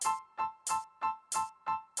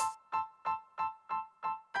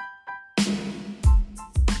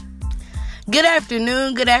Good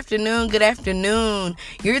afternoon, good afternoon, good afternoon.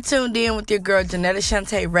 You're tuned in with your girl, Janetta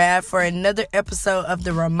Shantae Rad, for another episode of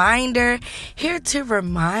The Reminder, here to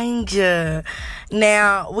remind you.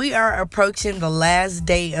 Now, we are approaching the last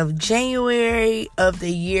day of January of the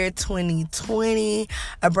year 2020,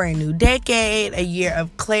 a brand new decade, a year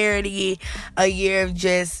of clarity, a year of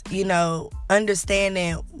just,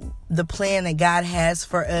 understanding the plan that God has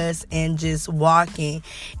for us and just walking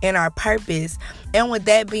in our purpose. And with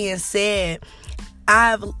that being said,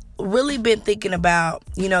 I've really been thinking about,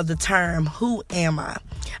 the term, who am I?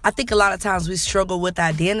 I think a lot of times we struggle with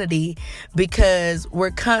identity because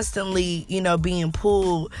we're constantly, being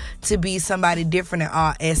pulled to be somebody different in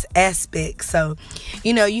all aspects. So,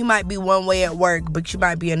 you might be one way at work, but you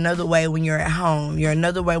might be another way when you're at home. You're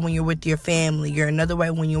another way when you're with your family. You're another way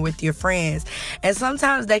when you're with your friends. And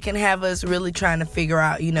sometimes that can have us really trying to figure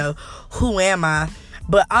out, who am I?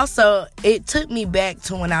 But also, it took me back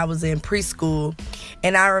to when I was in preschool.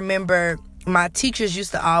 And I remember my teachers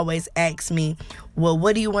used to always ask me, well,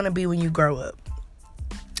 what do you want to be when you grow up?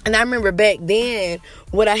 And I remember back then,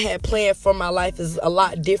 what I had planned for my life is a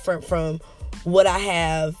lot different from what I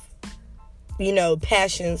have,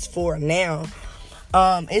 passions for now.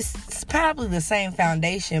 It's probably the same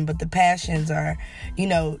foundation, but the passions are,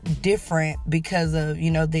 different because of,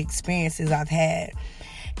 the experiences I've had.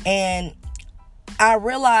 And I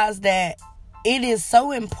realized that it is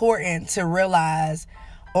so important to realize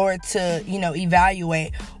or to,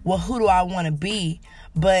 evaluate, well, who do I want to be?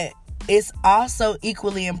 But it's also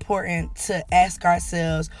equally important to ask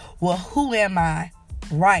ourselves, well, who am I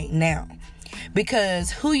right now?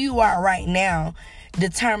 Because who you are right now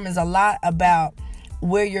determines a lot about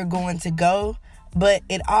where you're going to go, but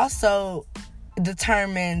it also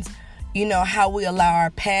determines, how we allow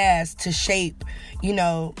our past to shape,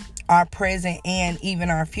 our present and even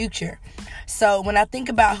our future. So when I think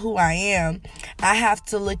about who I am, I have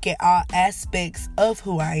to look at all aspects of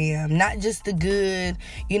who I am, not just the good,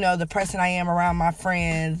 the person I am around my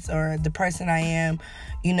friends or the person I am,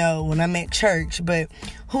 when I'm at church, but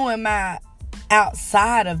who am I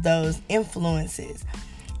outside of those influences?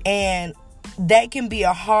 And that can be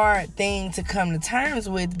a hard thing to come to terms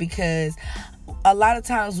with because a lot of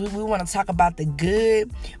times we want to talk about the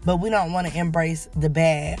good, but we don't want to embrace the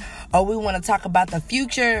bad. Or we want to talk about the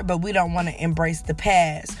future, but we don't want to embrace the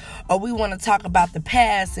past. Or we want to talk about the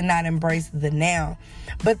past and not embrace the now.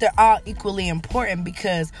 But they're all equally important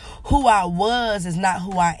because who I was is not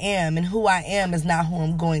who I am, and who I am is not who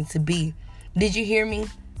I'm going to be. Did you hear me?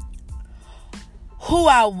 Who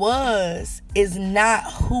I was is not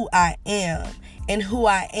who I am, and who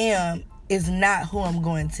I am is not who I'm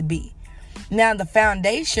going to be. Now, the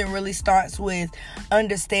foundation really starts with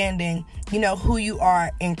understanding, who you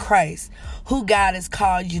are in Christ, who God has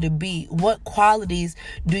called you to be, what qualities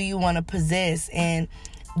do you want to possess, and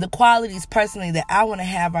the qualities personally that I want to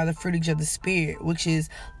have are the fruit of the Spirit, which is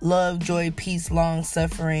love, joy, peace,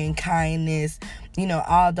 long-suffering, kindness,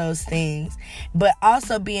 all those things. But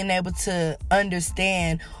also being able to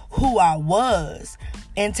understand who I was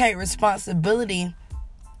and take responsibility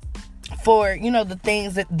for, the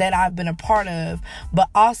things that I've been a part of, but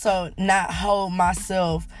also not hold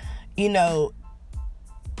myself, in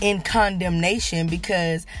condemnation,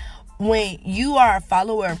 because when you are a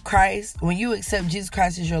follower of Christ, when you accept Jesus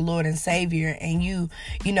Christ as your Lord and Savior, and you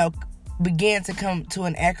begin to come to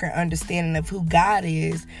an accurate understanding of who God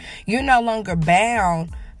is, you're no longer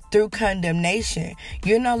bound through condemnation.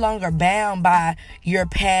 You're no longer bound by your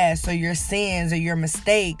past or your sins or your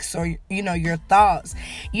mistakes or, your thoughts.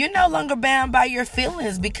 You're no longer bound by your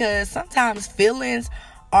feelings, because sometimes feelings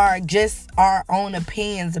are just our own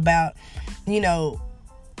opinions about,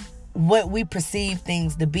 what we perceive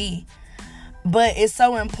things to be. But it's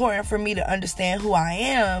so important for me to understand who I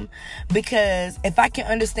am, because if I can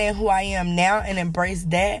understand who I am now and embrace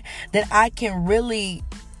that, then I can really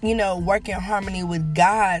work in harmony with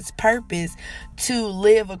God's purpose to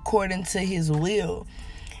live according to His will.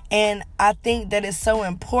 And I think that it's so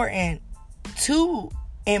important to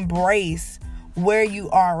embrace where you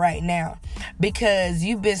are right now, because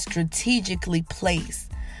you've been strategically placed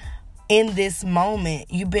in this moment.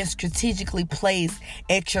 You've been strategically placed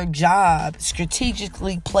at your job,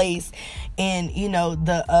 strategically placed in,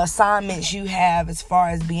 the assignments you have as far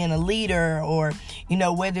as being a leader, or,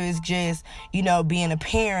 whether it's just, being a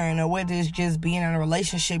parent, or whether it's just being in a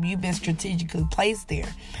relationship. You've been strategically placed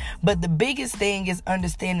there. But the biggest thing is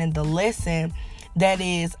understanding the lesson that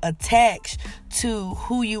is attached to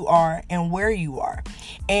who you are and where you are,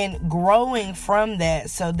 and growing from that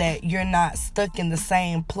so that you're not stuck in the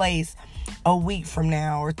same place a week from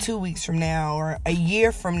now, or 2 weeks from now, or a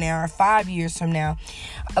year from now, or 5 years from now.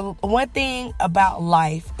 One thing about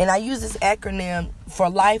life, and I use this acronym for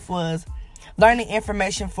life, was learning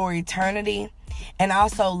information for eternity and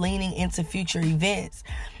also leaning into future events,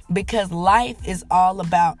 because life is all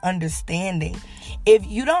about understanding. If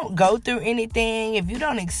you don't go through anything, if you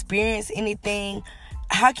don't experience anything,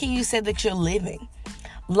 how can you say that you're living?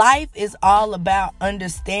 Life is all about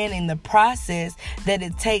understanding the process that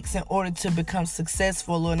it takes in order to become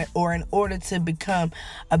successful, or in order to become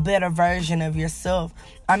a better version of yourself.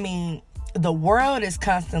 I mean, the world is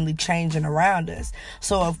constantly changing around us.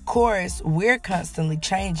 So, of course, we're constantly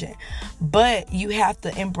changing. But you have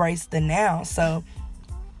to embrace the now. So,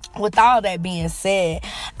 with all that being said,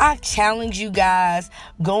 I challenge you guys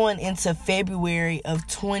going into February of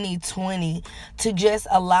 2020 to just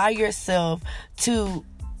allow yourself to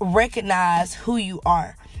recognize who you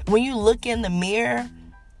are. When you look in the mirror,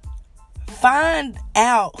 find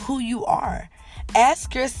out who you are.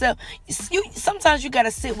 Ask yourself, sometimes you got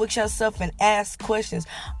to sit with yourself and ask questions.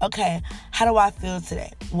 Okay, how do I feel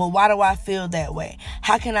today? Well, why do I feel that way?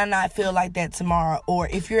 How can I not feel like that tomorrow? Or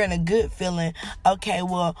if you're in a good feeling, okay,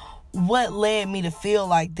 well, what led me to feel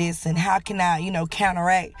like this, and how can I,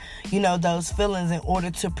 counteract, those feelings in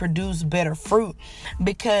order to produce better fruit?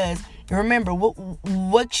 Because remember,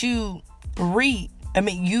 what you reap,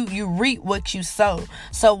 you reap what you sow.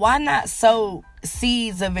 So why not sow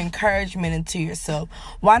seeds of encouragement into yourself?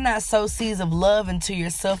 Why not sow seeds of love into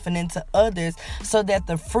yourself and into others, so that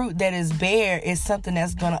the fruit that is bare is something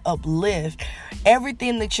that's going to uplift?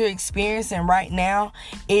 Everything that you're experiencing right now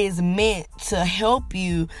is meant to help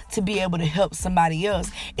you to be able to help somebody else.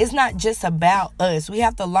 It's not just about us. We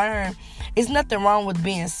have to learn. It's nothing wrong with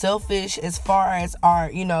being selfish as far as our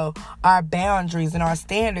boundaries and our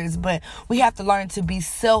standards, but we have to learn to be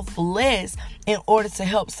selfless in order to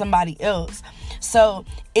help somebody else. So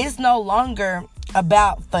it's no longer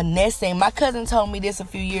about finessing. My cousin told me this a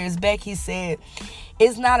few years back. He said,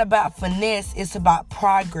 it's not about finesse, it's about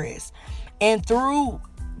progress. And through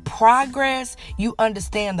progress, you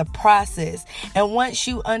understand the process. And once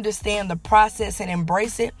you understand the process and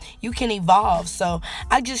embrace it, you can evolve. So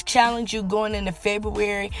I just challenge you going into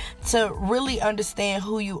February to really understand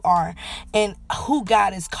who you are and who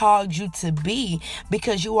God has called you to be,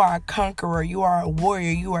 because you are a conqueror, you are a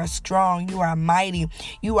warrior, you are strong, you are mighty,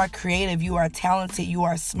 you are creative, you are talented, you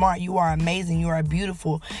are smart, you are amazing, you are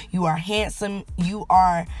beautiful, you are handsome, you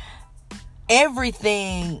are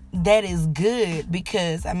everything that is good.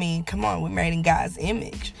 Because come on, we're made in God's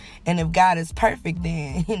image, and if God is perfect,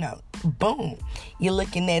 then boom, you're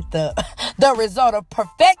looking at the result of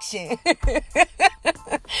perfection.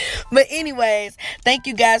 But anyways, thank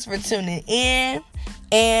you guys for tuning in,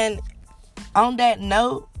 and on that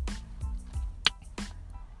note,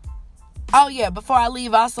 oh yeah, before I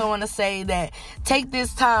leave, I also want to say that take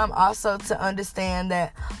this time also to understand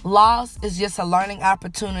that loss is just a learning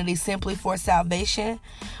opportunity simply for salvation.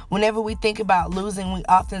 Whenever we think about losing, we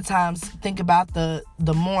oftentimes think about the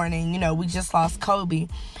mourning. We just lost Kobe.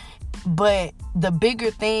 But the bigger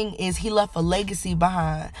thing is he left a legacy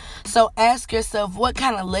behind. So ask yourself, what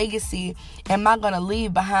kind of legacy am I going to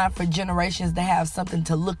leave behind for generations to have something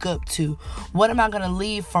to look up to? What am I going to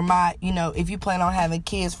leave for my, if you plan on having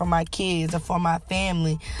kids, for my kids or for my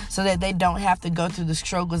family, so that they don't have to go through the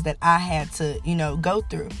struggles that I had to, go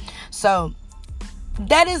through. So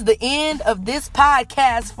that is the end of this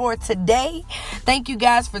podcast for today. Thank you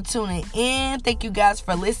guys for tuning in. Thank you guys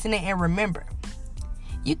for listening. And remember,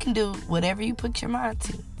 you can do whatever you put your mind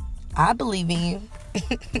to. I believe in you.